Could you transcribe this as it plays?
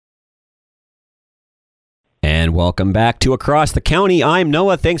And welcome back to Across the County. I'm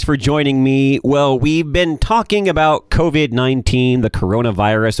Noah. Thanks for joining me. Well, we've been talking about COVID-19, the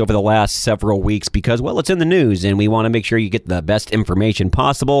coronavirus, over the last several weeks because, well, it's in the news, and we want to make sure you get the best information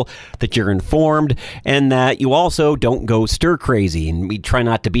possible, that you're informed, and that you also don't go stir crazy. And we try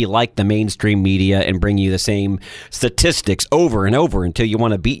not to be like the mainstream media and bring you the same statistics over and over until you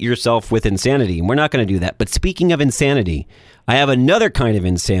want to beat yourself with insanity. And we're not going to do that. But speaking of insanity, I have another kind of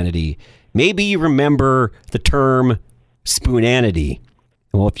insanity. Maybe you remember the term spoonanity.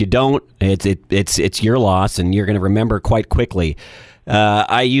 Well, if you don't, it's your loss, and you're going to remember quite quickly.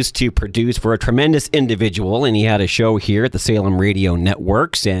 I used to produce for a tremendous individual, and he had a show here at the Salem Radio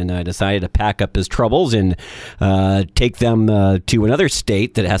Networks, and I decided to pack up his troubles and take them to another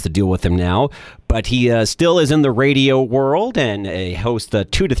state that has to deal with him now. But he still is in the radio world and hosts the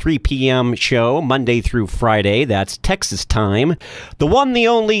 2 to 3 p.m. show Monday through Friday. That's Texas time. The one, the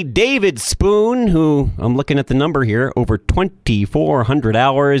only David Spoon, who, I'm looking at the number here, over 2,400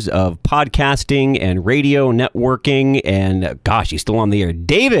 hours of podcasting and radio networking. And gosh, he's still on the air.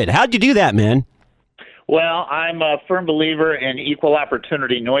 David, how'd you do that, man? Well, I'm a firm believer in equal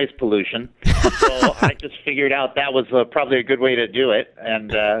opportunity noise pollution, so I just figured out that was probably a good way to do it.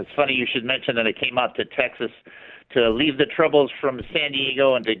 And it's funny you should mention that I came out to Texas to leave the troubles from San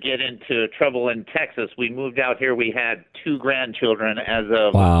Diego and to get into trouble in Texas. We moved out here. We had 2 grandchildren as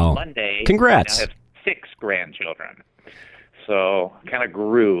of Monday. Congrats. I have 6 grandchildren. So kind of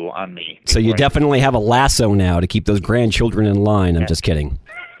grew on me. So you definitely have a lasso now to keep those grandchildren in line. I'm just kidding.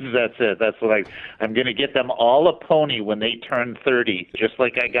 That's it. That's what I'm going to get them all a pony when they turn 30, just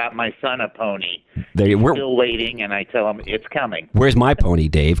like I got my son a pony. He's still waiting, and I tell him it's coming. Where's my pony,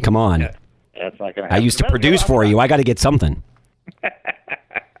 Dave? Come on. That's not going to happen. I used to produce for you. I got to get something.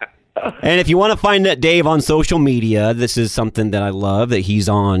 And if you want to find that Dave on social media, this is something that I love, that he's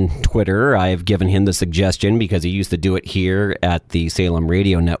on Twitter. I've given him the suggestion because he used to do it here at the Salem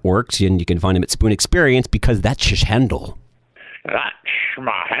Radio Networks, and you can find him at Spoon Experience because that's his handle. That's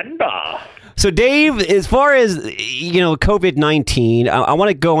my handle. So, Dave, as far as, COVID-19, I want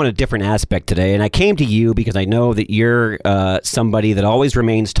to go on a different aspect today. And I came to you because I know that you're somebody that always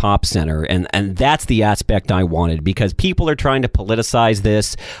remains top center. And that's the aspect I wanted, because people are trying to politicize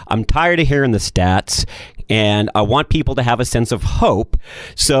this. I'm tired of hearing the stats, and I want people to have a sense of hope.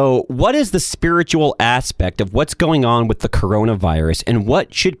 So what is the spiritual aspect of what's going on with the coronavirus, and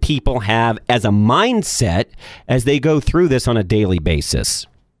what should people have as a mindset as they go through this on a daily basis?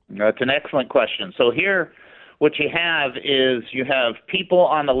 That's an excellent question. So here, what you have is you have people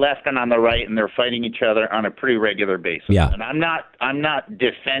on the left and on the right, and they're fighting each other on a pretty regular basis. Yeah. And I'm not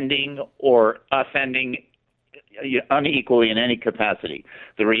defending or offending unequally in any capacity.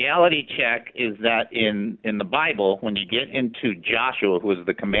 The reality check is that in the Bible, when you get into Joshua, who was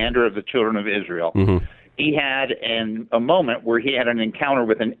the commander of the children of Israel, he had a moment where he had an encounter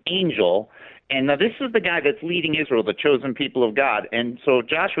with an angel. And now this is the guy that's leading Israel, the chosen people of God. And so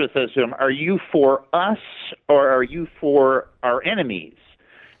Joshua says to him, "Are you for us or are you for our enemies?"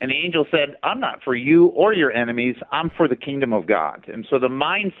 And the angel said, "I'm not for you or your enemies. I'm for the kingdom of God." And so the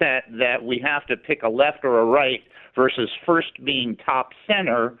mindset that we have to pick a left or a right versus first being top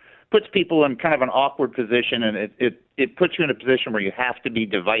center puts people in kind of an awkward position, and it puts you in a position where you have to be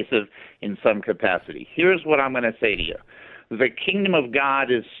divisive in some capacity. Here's what I'm going to say to you. The kingdom of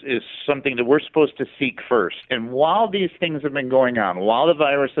God is something that we're supposed to seek first. And while these things have been going on, while the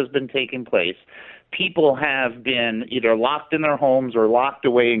virus has been taking place, people have been either locked in their homes or locked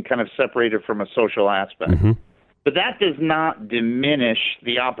away and kind of separated from a social aspect. But that does not diminish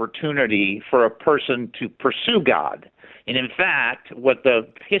the opportunity for a person to pursue God. And in fact, what the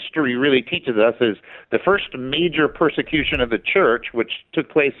history really teaches us is the first major persecution of the church, which took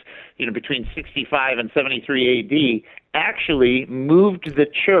place, between 65 and 73 AD, actually moved the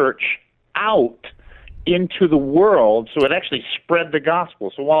church out into the world, so it actually spread the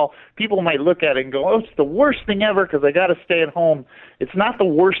gospel. So while people might look at it and go, "Oh, it's the worst thing ever because I got to stay at home," it's not the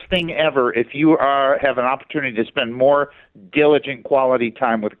worst thing ever if you have an opportunity to spend more diligent quality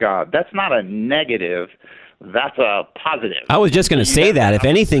time with God. That's not a negative. That's a positive. I was just going to say that. If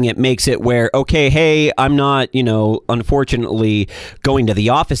anything, it makes it where, okay, hey, I'm not, unfortunately going to the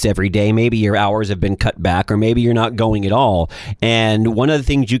office every day. Maybe your hours have been cut back, or maybe you're not going at all. And one of the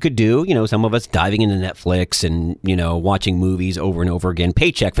things you could do, some of us diving into Netflix and, watching movies over and over again,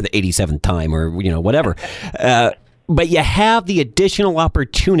 paycheck for the 87th time or, whatever. But you have the additional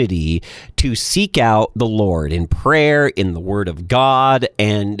opportunity to seek out the Lord in prayer, in the Word of God.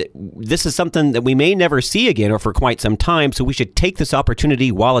 And this is something that we may never see again or for quite some time. So we should take this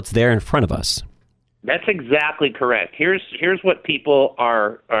opportunity while it's there in front of us. That's exactly correct. Here's what people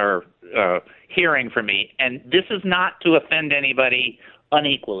are hearing from me. And this is not to offend anybody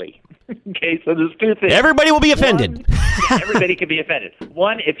unequally. Okay, so there's two things. Everybody will be offended. One, everybody can be offended.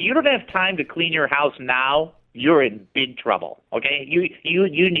 One, if you don't have time to clean your house now, you're in big trouble. Okay,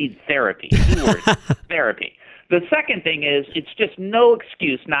 you need therapy. 2 words, therapy. The second thing is, it's just no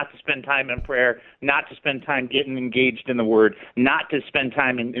excuse not to spend time in prayer, not to spend time getting engaged in the Word, not to spend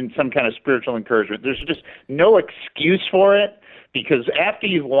time in some kind of spiritual encouragement. There's just no excuse for it, because after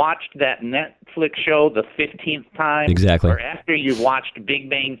you've watched that Netflix show the 15th time, exactly, or after you've watched Big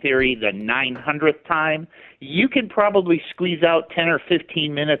Bang Theory the 900th time, you can probably squeeze out 10 or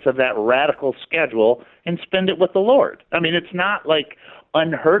 15 minutes of that radical schedule and spend it with the Lord. I mean, it's not like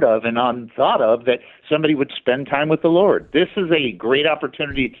unheard of and unthought of that somebody would spend time with the Lord. This is a great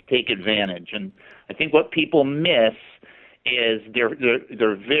opportunity to take advantage. And I think what people miss is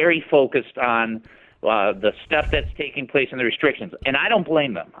they're very focused on the stuff that's taking place and the restrictions. And I don't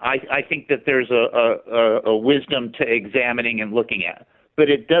blame them. I think that there's a wisdom to examining and looking at. But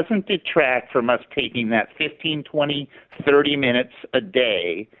it doesn't detract from us taking that 15, 20, 30 minutes a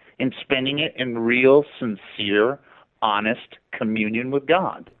day and spending it in real, sincere, honest communion with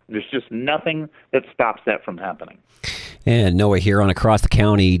God. There's just nothing that stops that from happening. And Noah here on Across the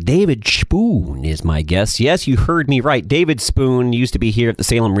County. David Spoon is my guest. Yes, you heard me right. David Spoon used to be here at the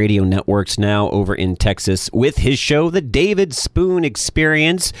Salem Radio Networks, now over in Texas with his show, The David Spoon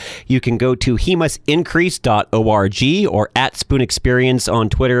Experience. You can go to hemustincrease.org or at Spoon Experience on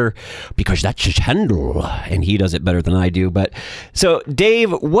Twitter, because that's his handle, and he does it better than I do. But so,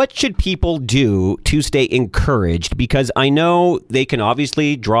 Dave, what should people do to stay encouraged? Because I know they can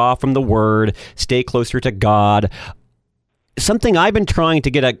obviously draw from the Word, stay closer to God. Something I've been trying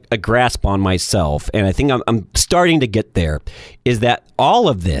to get a grasp on myself, and I think I'm starting to get there, is that all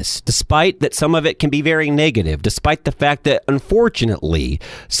of this, despite that some of it can be very negative, despite the fact that, unfortunately,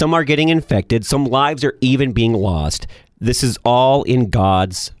 some are getting infected, some lives are even being lost, this is all in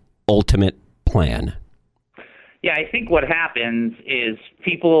God's ultimate plan. Yeah, I think what happens is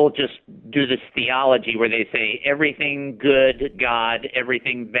people just do this theology where they say everything good, God,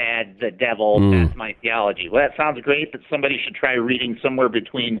 everything bad, the devil. That's my theology. Well, that sounds great, but somebody should try reading somewhere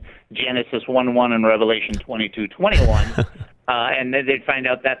between Genesis 1:1 and Revelation 22:21, and then they'd find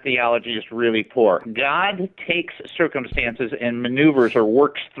out that theology is really poor. God takes circumstances and maneuvers or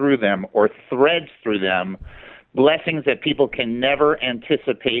works through them or threads through them blessings that people can never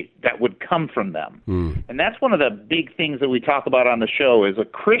anticipate that would come from them. And that's one of the big things that we talk about on the show is a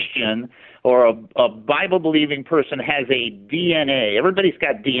Christian or a Bible-believing person has a DNA. Everybody's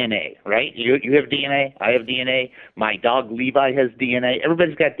got DNA, right? You have DNA. I have DNA. My dog Levi has DNA.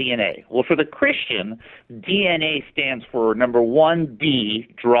 Everybody's got DNA. Well, for the Christian, DNA stands for, number 1, D,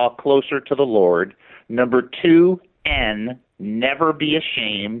 draw closer to the Lord. Number 2, N, never be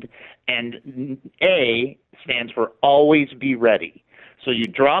ashamed. And A stands for always be ready. So you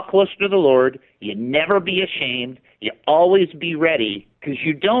draw closer to the Lord, you never be ashamed, you always be ready, because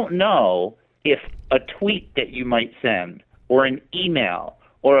you don't know if a tweet that you might send, or an email,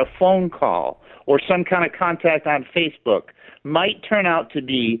 or a phone call, or some kind of contact on Facebook might turn out to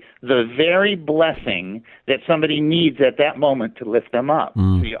be the very blessing that somebody needs at that moment to lift them up.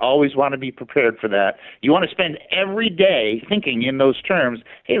 So you always want to be prepared for that. You want to spend every day thinking in those terms,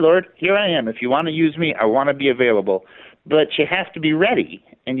 hey, Lord, here I am. If you want to use me, I want to be available. But you have to be ready,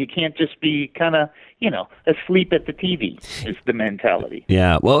 and you can't just be kind of, asleep at the TV is the mentality.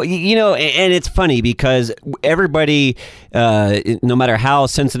 Yeah, well, and it's funny because everybody, no matter how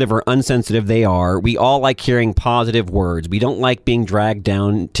sensitive or unsensitive they are, we all like hearing positive words. We don't like being dragged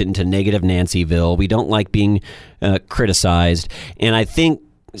down into negative Nancyville. We don't like being criticized. And I think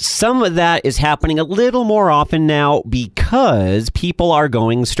some of that is happening a little more often now because people are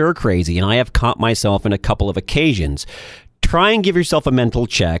going stir crazy. And I have caught myself in a couple of occasions. Try and give yourself a mental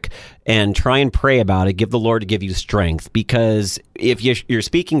check and try and pray about it. Give the Lord to give you strength, because if you're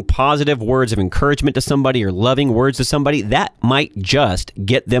speaking positive words of encouragement to somebody or loving words to somebody, that might just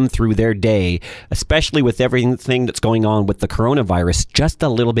get them through their day, especially with everything that's going on with the coronavirus, just a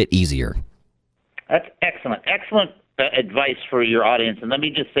little bit easier. That's excellent. Excellent advice for your audience. And let me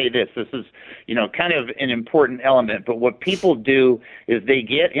just say this. This is, kind of an important element. But what people do is they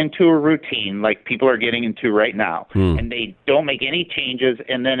get into a routine like people are getting into right now, and they don't make any changes.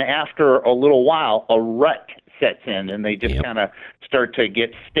 And then after a little while, a rut sets in, and they just kind of start to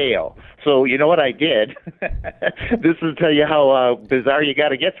get stale. So you know what I did? This will tell you how bizarre you got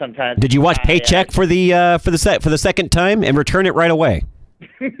to get sometimes. Did you watch Paycheck for the second time and return it right away?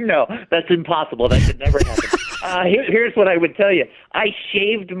 No, that's impossible. That could never happen. Here's what I would tell you. I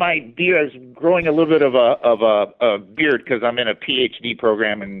shaved my beard. I was growing a little bit of a beard because I'm in a PhD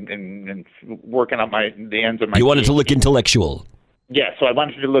program and working on the ends of my. You wanted PhD. to look intellectual. Yeah, so I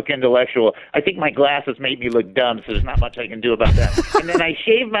wanted to look intellectual. I think my glasses made me look dumb, so there's not much I can do about that. And then I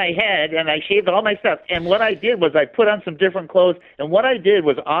shaved my head, and I shaved all my stuff. And what I did was I put on some different clothes, and what I did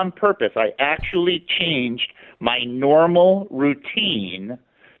was on purpose. I actually changed my normal routine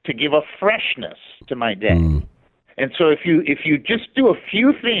to give a freshness to my day. And so if you just do a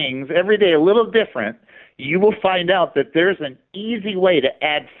few things every day a little different, you will find out that there's an easy way to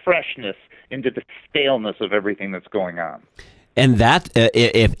add freshness into the staleness of everything that's going on. And that,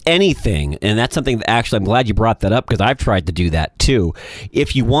 if anything, and that's something that actually I'm glad you brought that up because I've tried to do that too.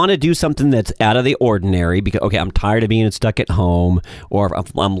 If you want to do something that's out of the ordinary, because okay, I'm tired of being stuck at home, or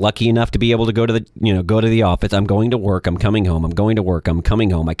if I'm lucky enough to be able to go to the office. I'm going to work. I'm coming home. I'm going to work. I'm coming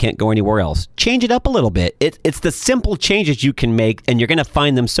home. I can't go anywhere else. Change it up a little bit. It's the simple changes you can make, and you're going to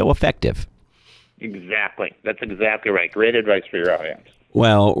find them so effective. Exactly. That's exactly right. Great advice for your audience.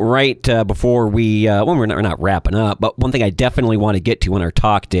 Well, right before we're not wrapping up, but one thing I definitely want to get to in our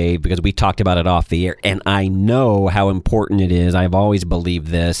talk, Dave, because we talked about it off the air, and I know how important it is. I've always believed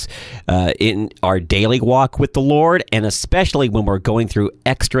this in our daily walk with the Lord, and especially when we're going through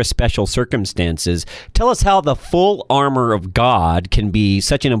extra special circumstances. Tell us how the full armor of God can be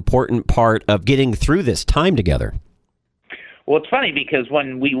such an important part of getting through this time together. Well, it's funny because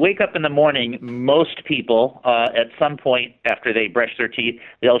when we wake up in the morning, most people, at some point after they brush their teeth,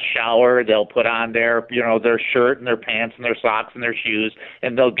 they'll shower, they'll put on their shirt and their pants and their socks and their shoes,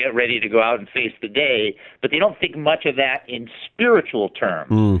 and they'll get ready to go out and face the day. But they don't think much of that in spiritual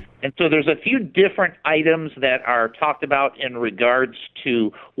terms. And so there's a few different items that are talked about in regards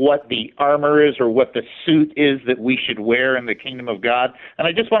to what the armor is or what the suit is that we should wear in the kingdom of God. And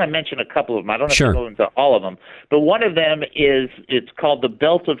I just want to mention a couple of them. I don't have to go into all of them. But one of them it's called the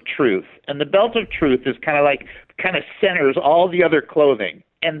belt of truth. And the belt of truth is kind of centers all the other clothing.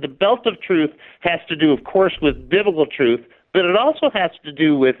 And the belt of truth has to do, of course, with biblical truth, but it also has to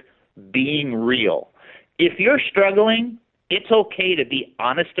do with being real. If you're struggling, it's okay to be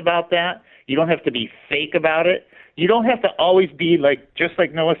honest about that. You don't have to be fake about it. You don't have to always be just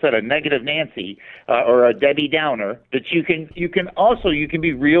like Noah said, a negative Nancy or a Debbie Downer. But you can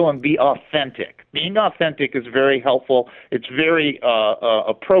be real and be authentic. Being authentic is very helpful. It's very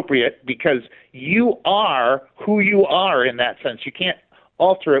appropriate because you are who you are in that sense. You can't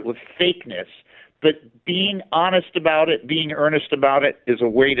alter it with fakeness. But being honest about it, being earnest about it is a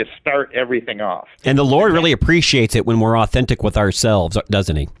way to start everything off. And the Lord really appreciates it when we're authentic with ourselves,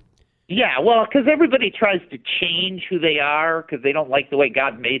 doesn't he? Yeah, well, because everybody tries to change who they are because they don't like the way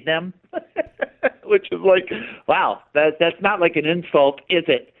God made them, which is like, wow, that's not like an insult, is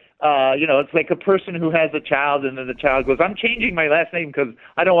it? It's like a person who has a child and then the child goes, I'm changing my last name because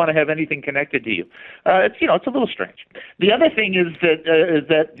I don't want to have anything connected to you. It's a little strange. The other thing is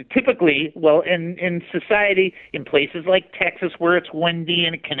that typically, well, in society, in places like Texas where it's windy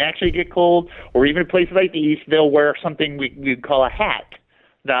and it can actually get cold, or even places like the East, they'll wear something we'd call a hat.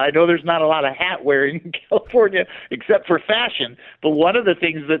 Now, I know there's not a lot of hat wearing in California except for fashion, but one of the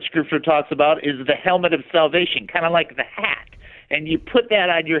things that Scripture talks about is the helmet of salvation, kind of like the hat. And you put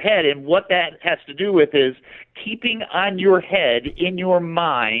that on your head, and what that has to do with is keeping on your head, in your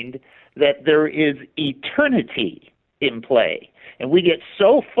mind, that there is eternity in play. And we get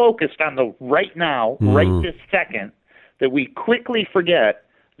so focused on the right now, right this second, that we quickly forget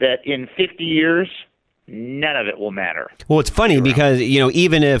that in 50 years, none of it will matter. Well, it's funny because,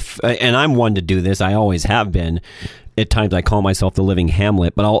 even if, and I'm one to do this, I always have been, at times I call myself the living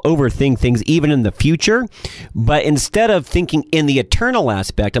Hamlet, but I'll overthink things even in the future. But instead of thinking in the eternal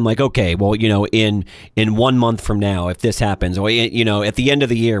aspect, I'm like, okay, well, in 1 month from now, if this happens, or, at the end of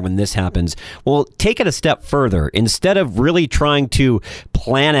the year when this happens, well, take it a step further. Instead of really trying to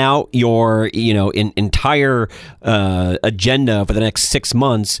plan out your, entire agenda for the next 6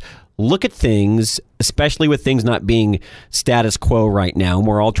 months, look at things, especially with things not being status quo right now. And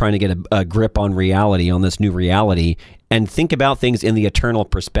we're all trying to get a grip on reality, on this new reality, and think about things in the eternal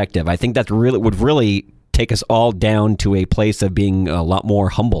perspective. I think that would really take us all down to a place of being a lot more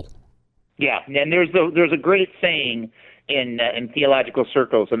humble. Yeah, and there's a great saying in theological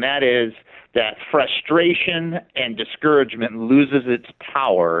circles, and that is that frustration and discouragement loses its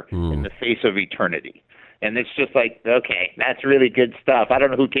power in the face of eternity. And it's just like, okay, that's really good stuff. I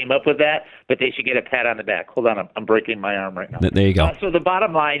don't know who came up with that, but they should get a pat on the back. Hold on, I'm breaking my arm right now. There you go. So the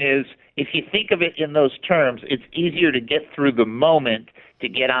bottom line is, if you think of it in those terms, it's easier to get through the moment to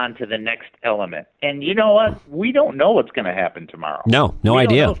get on to the next element. And you know what? We don't know what's going to happen tomorrow. No we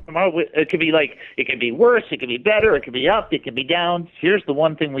idea. Don't know tomorrow, it could be it could be worse, it could be better, it could be up, it could be down. Here's the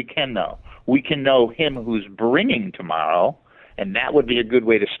one thing we can know. We can know him who's bringing tomorrow, and that would be a good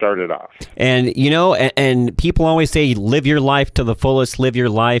way to start it off. And, and people always say, live your life to the fullest, live your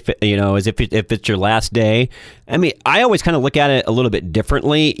life, as if it's your last day. I mean, I always kind of look at it a little bit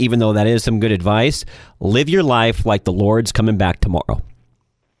differently, even though that is some good advice. Live your life like the Lord's coming back tomorrow.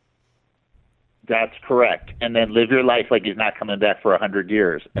 That's correct. And then live your life like he's not coming back for 100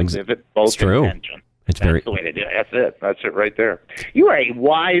 years. And live it both true. intention. That's the way to do it. That's it right there. You are a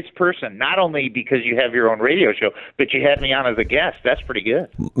wise person, not only because you have your own radio show, but you had me on as a guest. That's pretty good.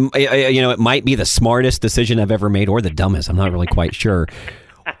 It might be the smartest decision I've ever made, or the dumbest. I'm not really quite sure.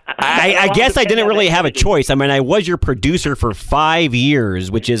 I guess I didn't really have a choice. I mean, I was your producer for 5 years,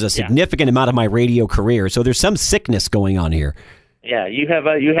 which is a significant amount of my radio career. So there's some sickness going on here. Yeah, you have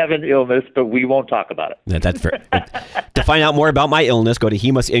an illness, but we won't talk about it. That's fair. To find out more about my illness, go to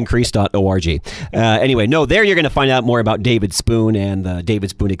hemustincrease.org. Anyway, there you're going to find out more about David Spoon and the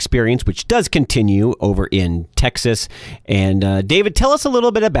David Spoon Experience, which does continue over in Texas. And David, tell us a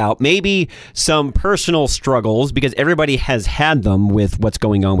little bit about maybe some personal struggles, because everybody has had them with what's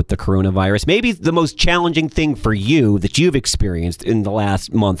going on with the coronavirus. Maybe the most challenging thing for you that you've experienced in the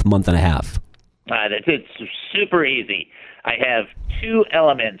last month and a half. It's super easy. I have two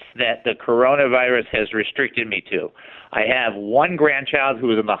elements that the coronavirus has restricted me to. I have one grandchild who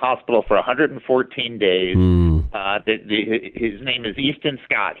was in the hospital for 114 days. His name is Easton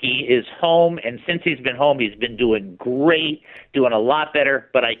Scott. He is home, and since he's been home, he's been doing great, doing a lot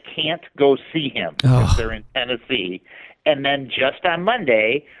better, but I can't go see him because they're in Tennessee. And then just on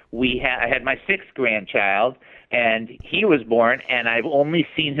Monday, I had my sixth grandchild, and he was born, and I've only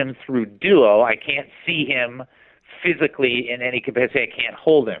seen him through Duo. I can't see him physically in any capacity. I can't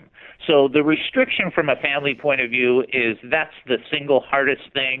hold him. So the restriction from a family point of view is that's the single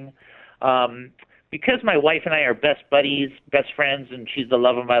hardest thing. Because my wife and I are best buddies, best friends, and she's the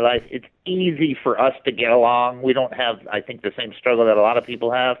love of my life, it's easy for us to get along. We don't have, I think, the same struggle that a lot of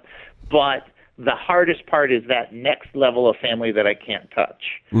people have. But the hardest part is that next level of family that I can't touch.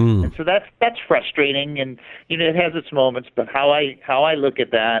 And so that's frustrating, and it has its moments. But how I look at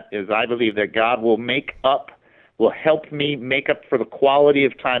that is I believe that God will help me make up for the quality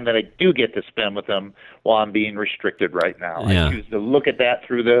of time that I do get to spend with him while I'm being restricted right now. Yeah. I choose to look at that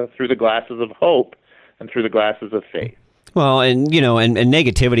through the glasses of hope and through the glasses of faith. Well, and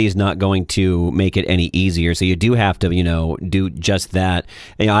negativity is not going to make it any easier. So you do have to, do just that.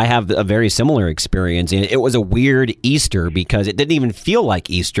 I have a very similar experience, and it was a weird Easter because it didn't even feel like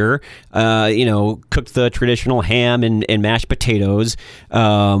Easter. Cooked the traditional ham and mashed potatoes.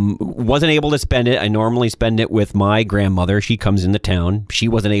 Wasn't able to spend it. I normally spend it with my grandmother. She comes into town. She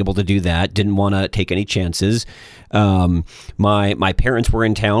wasn't able to do that. Didn't want to take any chances. My parents were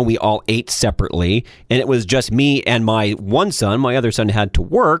in town. We all ate separately, and it was just me and my one son. My other son had to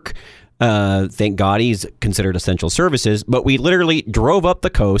work. Thank God he's considered essential services, but we literally drove up the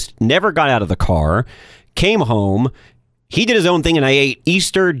coast, never got out of the car, came home. He did his own thing, and I ate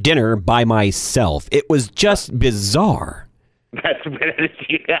Easter dinner by myself. It was just bizarre.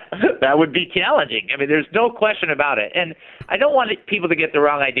 That would be challenging. I mean, there's no question about it. And I don't want people to get the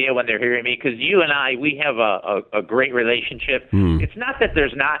wrong idea when they're hearing me, because you and I, we have a great relationship. It's not that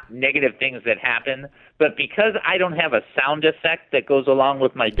there's not negative things that happen, but because I don't have a sound effect that goes along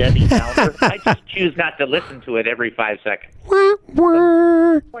with my Debbie sounder, I just choose not to listen to it every 5 seconds.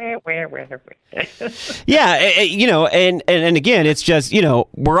 Yeah, and again, it's just,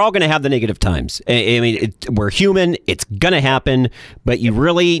 we're all going to have the negative times. I mean, we're human. It's going to happen, but you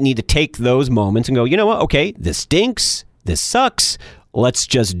really need to take those moments and go, you know what? Okay, this stinks. This sucks. Let's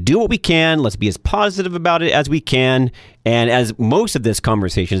just do what we can. Let's be as positive about it as we can. And as most of this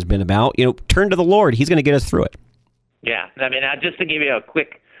conversation has been about, turn to the Lord. He's going to get us through it. Yeah. I mean, just to give you a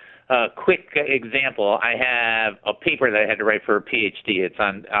quick example, I have a paper that I had to write for a PhD. It's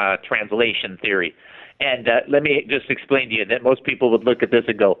on translation theory. And let me just explain to you that most people would look at this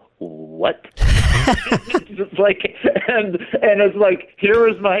and go, what? It's like, and it's like, here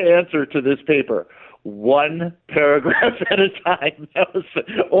is my answer to this paper. one paragraph at a time. That was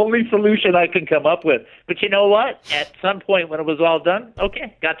the only solution I can come up with. But you know what? At some point when it was all done,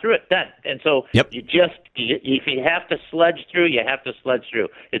 okay, got through it, done. And so if you have to sludge through, you have to sludge through.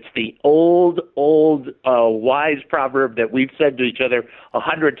 It's the old wise proverb that we've said to each other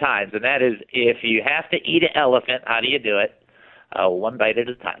 100 times, and that is, if you have to eat an elephant, how do you do it? One bite at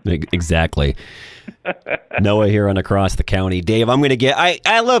a time. Exactly. Noah here on Across the County. Dave, I'm going to get,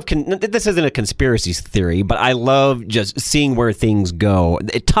 I love, this isn't a conspiracy theory, but I love just seeing where things go.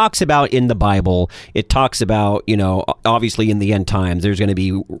 It talks about in the Bible, it talks about, obviously in the end times, there's going to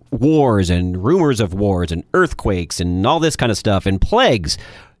be wars and rumors of wars and earthquakes and all this kind of stuff and plagues.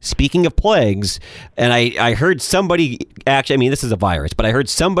 Speaking of plagues, and I heard somebody, actually, this is a virus, but I heard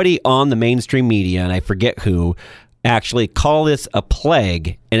somebody on the mainstream media, and I forget who, actually call this a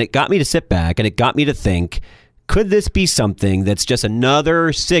plague, and it got me to sit back and it got me to think, could this be something that's just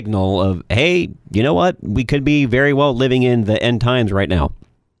another signal of, hey, you know what, we could be very well living in the end times right now?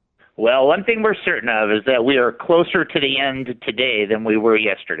 Well, one thing we're certain of is that we are closer to the end today than we were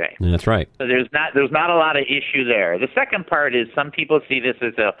yesterday. That's right. So there's not a lot of issue there. The second part is some people see this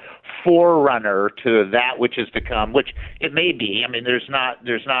as a forerunner to that which is to come, which it may be. There's not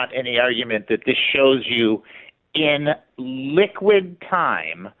any argument that this shows you in liquid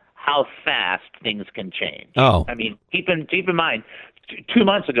time how fast things can change. Oh. Keep in mind, 2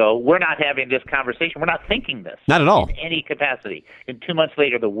 months ago, we're not having this conversation. We're not thinking this. Not at all. In any capacity. And 2 months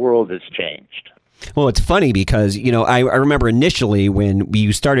later, the world has changed. Well, it's funny because, I remember initially when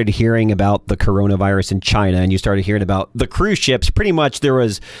you started hearing about the coronavirus in China and you started hearing about the cruise ships, pretty much there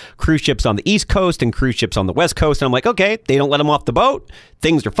was cruise ships on the East Coast and cruise ships on the West Coast. And I'm like, okay, they don't let them off the boat.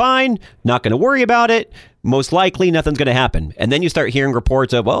 Things are fine. Not going to worry about it. Most likely nothing's going to happen. And then you start hearing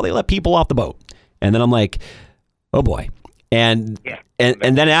reports of, well, they let people off the boat. And then I'm like, oh boy. And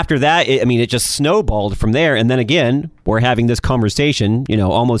then after that, it just snowballed from there. And then again, we're having this conversation,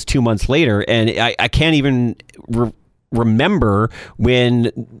 almost 2 months later, and I can't even remember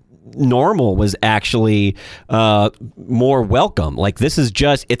when normal was actually more welcome. Like, this is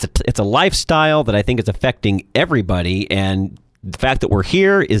just it's a lifestyle that I think is affecting everybody, and the fact that we're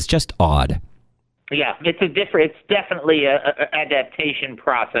here is just odd. Yeah, it's definitely a adaptation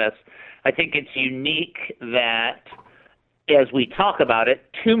process. I think it's unique that as we talk about it,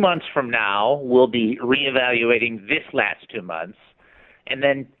 2 months from now, we'll be reevaluating this last 2 months. And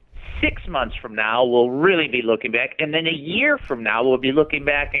then 6 months from now, we'll really be looking back. And then a year from now, we'll be looking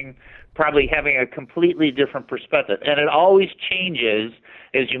back and probably having a completely different perspective. And it always changes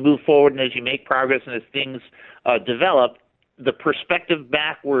as you move forward and as you make progress and as things develop. The perspective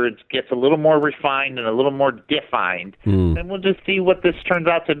backwards gets a little more refined and a little more defined. And we'll just see what this turns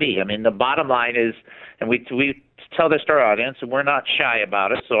out to be. The bottom line is, and we tell this to our audience, and we're not shy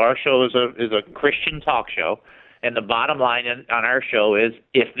about it. So our show is a Christian talk show, and the bottom line on our show is,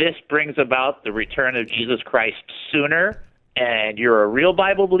 if this brings about the return of Jesus Christ sooner, and you're a real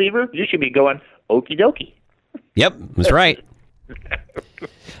Bible believer, you should be going, okie dokie. Yep, that's right.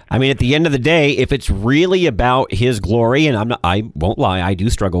 At the end of the day, if it's really about His glory, and I won't lie, I do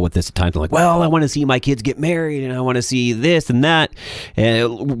struggle with this at times. I'm like, well, I want to see my kids get married, and I want to see this and that.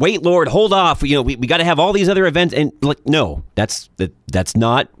 And wait, Lord, hold off. We got to have all these other events. And no, that's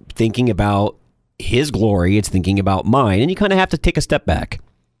not thinking about His glory. It's thinking about mine. And you kind of have to take a step back.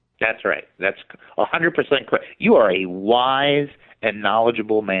 That's right. That's 100% correct. You are a wise and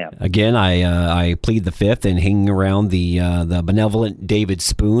knowledgeable man. Again, I plead the fifth and hanging around the benevolent David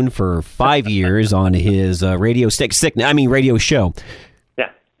Spoon for 5 years on his radio show.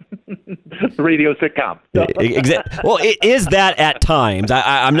 Yeah, radio sitcom. Well, it is that at times.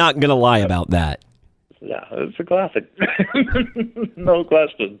 I'm not going to lie about that. Yeah, it's a classic. No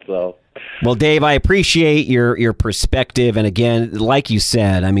question. So. Well, Dave, I appreciate your perspective. And again, like you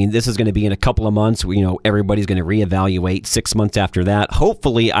said, this is going to be in a couple of months. Everybody's going to reevaluate 6 months after that.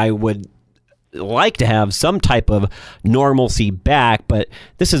 Hopefully, I would like to have some type of normalcy back, but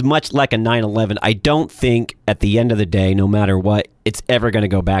this is much like a 9/11. I don't think at the end of the day, no matter what, it's ever going to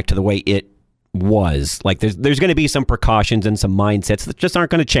go back to the way it was. Like, there's going to be some precautions and some mindsets that just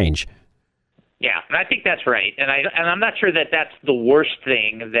aren't going to change. Yeah, and I think that's right. And I'm not sure that that's the worst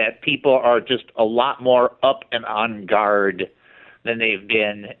thing, that people are just a lot more up and on guard than they've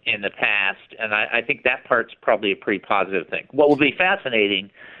been in the past. And I think that part's probably a pretty positive thing. What will be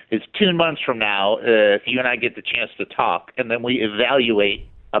fascinating is 2 months from now, if you and I get the chance to talk, and then we evaluate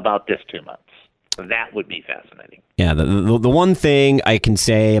about this 2 months. That would be fascinating. Yeah, the one thing I can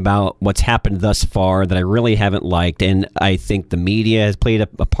say about what's happened thus far that I really haven't liked, and I think the media has played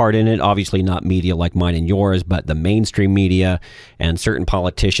a part in it, obviously not media like mine and yours, but the mainstream media and certain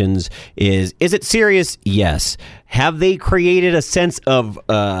politicians, is it serious? Yes. Have they created a sense of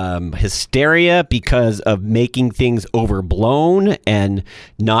hysteria because of making things overblown and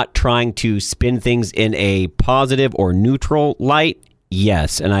not trying to spin things in a positive or neutral light?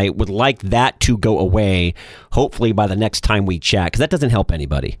 Yes, and I would like that to go away, hopefully by the next time we chat, because that doesn't help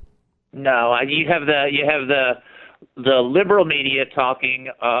anybody. No, you have the liberal media talking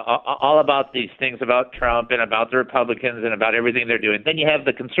all about these things about Trump and about the Republicans and about everything they're doing. Then you have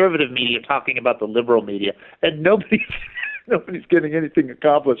the conservative media talking about the liberal media, and nobody's getting anything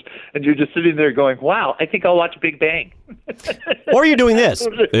accomplished. And you're just sitting there going, "Wow, I think I'll watch Big Bang." Or you're doing this.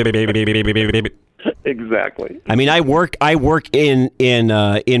 Exactly. I mean, I work in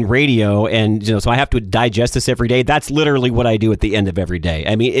radio, and so I have to digest this every day. That's literally what I do at the end of every day.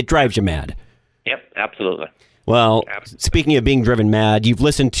 I mean, it drives you mad. Yep, absolutely. Well, speaking of being driven mad, you've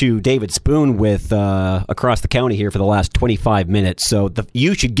listened to David Spoon with Across the County here for the last 25 minutes, so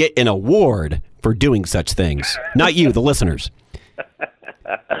you should get an award for doing such things. Not you, the listeners.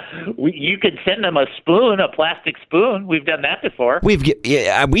 You could send them a plastic spoon. We've done that before.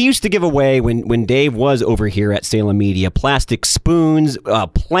 We used to give away, when Dave was over here at Salem Media, plastic spoons,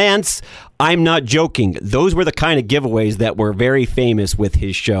 plants. I'm not joking. Those were the kind of giveaways that were very famous with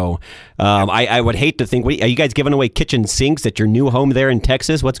his show. I would hate to think, are you guys giving away kitchen sinks at your new home there in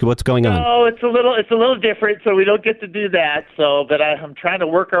Texas? What's going on? No, it's a little different, so we don't get to do that. But I'm trying to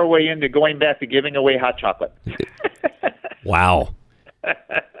work our way into going back to giving away hot chocolate. Wow.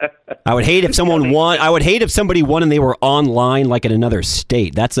 I would hate if someone won. I would hate if somebody won and they were online, like in another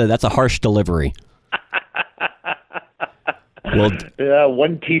state. That's a harsh delivery. Well, yeah,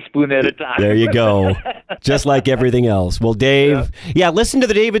 1 teaspoon at a time. There you go. Just like everything else. Well, Dave, listen to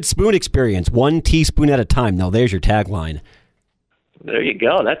the David Spoon Experience. 1 teaspoon at a time. Now, there's your tagline. There you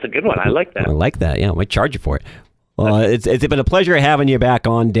go. That's a good one. I like that. I like that. Yeah, I might charge you for it. Well, it's been a pleasure having you back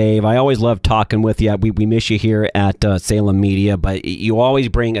on, Dave. I always love talking with you. We miss you here at Salem Media, but you always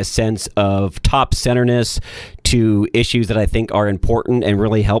bring a sense of top centerness to issues that I think are important and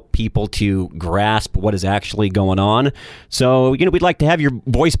really help people to grasp what is actually going on. So, we'd like to have your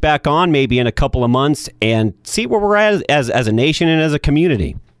voice back on maybe in a couple of months and see where we're at as a nation and as a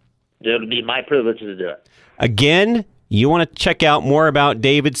community. It would be my privilege to do it. Again, you want to check out more about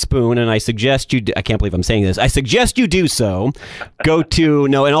David Spoon, and I suggest you I can't believe I'm saying this. I suggest you do so.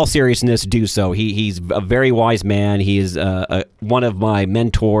 In all seriousness, do so. He's a very wise man. He is one of my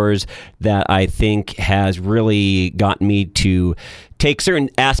mentors that I think has really gotten me to take certain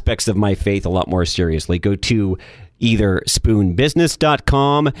aspects of my faith a lot more seriously. Go to either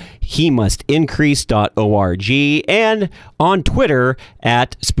spoonbusiness.com, hemustincrease.org, and on Twitter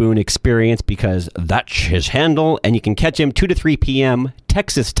at Spoon Experience, because that's his handle. And you can catch him 2 to 3 p.m.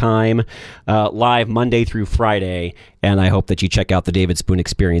 Texas time, live Monday through Friday. And I hope that you check out the David Spoon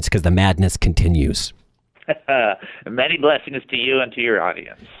Experience, because the madness continues. Many blessings to you and to your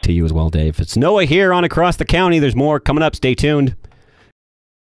audience. To you as well, Dave. It's Noah here on Across the County. There's more coming up. Stay tuned.